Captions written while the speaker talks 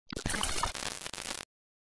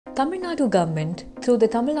Tamil Nadu government, through the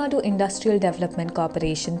Tamil Nadu Industrial Development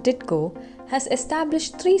Corporation (TIDCO), has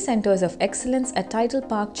established 3 centers of excellence at Tidal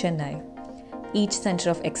Park, Chennai. Each center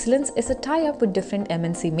of excellence is a tie-up with different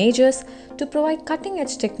MNC majors to provide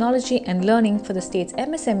cutting-edge technology and learning for the state's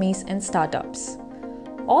MSMEs and startups.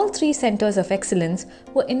 All 3 centers of excellence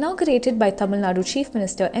were inaugurated by Tamil Nadu Chief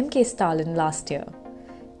Minister M.K. Stalin last year.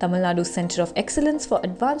 Tamil Nadu Center of Excellence for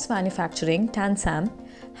Advanced Manufacturing (TANSAM)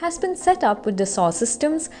 has been set up with Dassault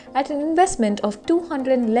Systems at an investment of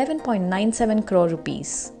 211.97 crore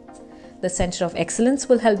rupees. The Center of Excellence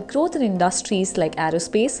will help growth in industries like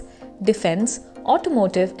aerospace, defense,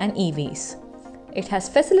 automotive and EVs. It has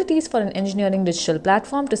facilities for an engineering digital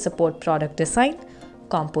platform to support product design,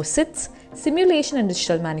 composites, simulation and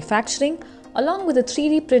digital manufacturing, along with a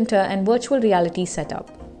 3D printer and virtual reality setup.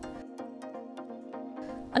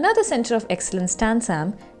 Another Center of Excellence,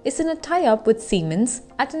 TANSAM, is in a tie-up with Siemens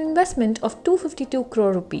at an investment of 252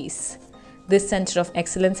 crore rupees. This Center of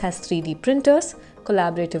Excellence has 3D printers,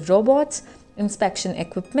 collaborative robots, inspection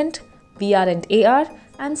equipment, VR and AR,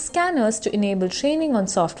 and scanners to enable training on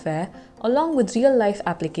software along with real-life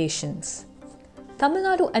applications. Tamil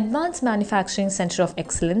Nadu Advanced Manufacturing Center of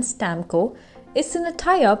Excellence, TAMCO, is in a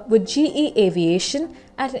tie-up with GE Aviation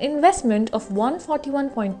at an investment of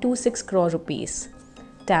 141.26 crore rupees.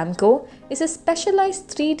 TAMCO is a specialized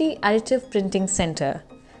 3D additive printing center.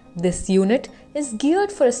 This unit is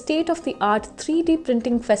geared for a state-of-the-art 3D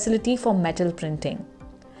printing facility for metal printing.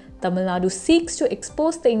 Tamil Nadu seeks to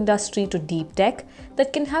expose the industry to deep tech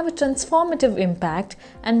that can have a transformative impact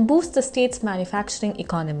and boost the state's manufacturing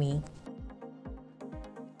economy.